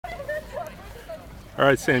All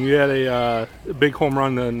right, Sam, you had a big home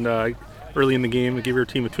run early in the game and gave your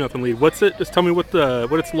team a 2-0 lead. What's it? Just tell me what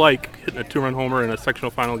it's like hitting a 2-run homer in a sectional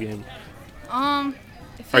final game. It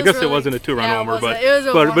I guess really, it wasn't a 2-run homer,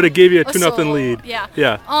 but it gave you a 2-0 lead. Yeah.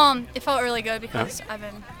 Yeah. It felt really good because I've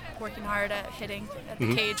been working hard at hitting at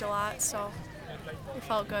the cage a lot, so it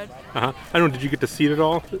felt good. I don't know. Did you get to see it at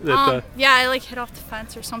all? Yeah, I hit off the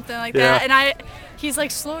fence or something like that, and he's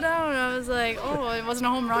like, slow down, and I was like, oh, it wasn't a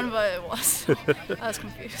home run, but it was. I was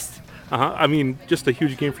confused. I mean, just a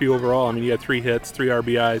huge game for you overall. I mean, you had 3 hits, 3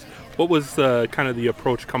 RBIs. What was kind of the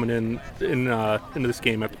approach coming into this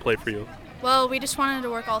game at the plate for you? Well, we just wanted to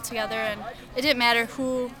work all together, and it didn't matter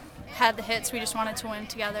who had the hits. We just wanted to win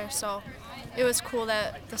together. So it was cool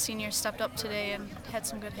that the seniors stepped up today and had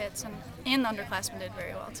some good hits, and the underclassmen did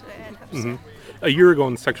very well today, I'd have to say. A year ago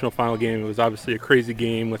in the sectional final game, it was obviously a crazy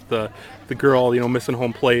game with the girl, missing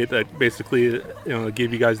home plate that basically,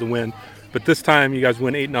 gave you guys the win. But this time, you guys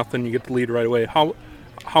win 8-0. You get the lead right away.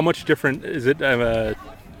 How much different is it to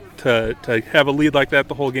have a lead like that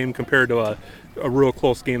the whole game compared to a real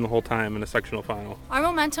close game the whole time in a sectional final? Our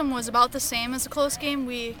momentum was about the same as a close game.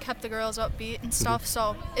 We kept the girls upbeat and stuff,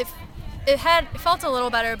 so it felt a little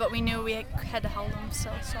better, but we knew we had to hold them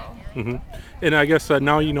still. So. And I guess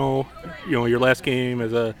now your last game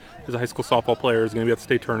as a high school softball player is going to be at the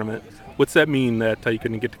state tournament. What's that mean that you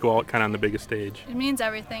can get to go out kind of on the biggest stage? It means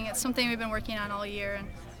everything. It's something we've been working on all year and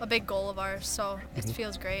a big goal of ours. So it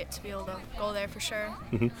feels great to be able to go there for sure.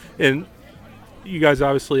 And you guys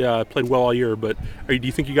obviously played well all year, but do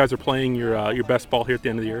you think you guys are playing your best ball here at the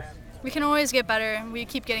end of the year? We can always get better, and we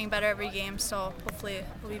keep getting better every game. So hopefully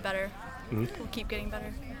we'll be better. We'll keep getting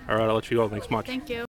better. All right, I'll let you go. Thanks much. Thank you.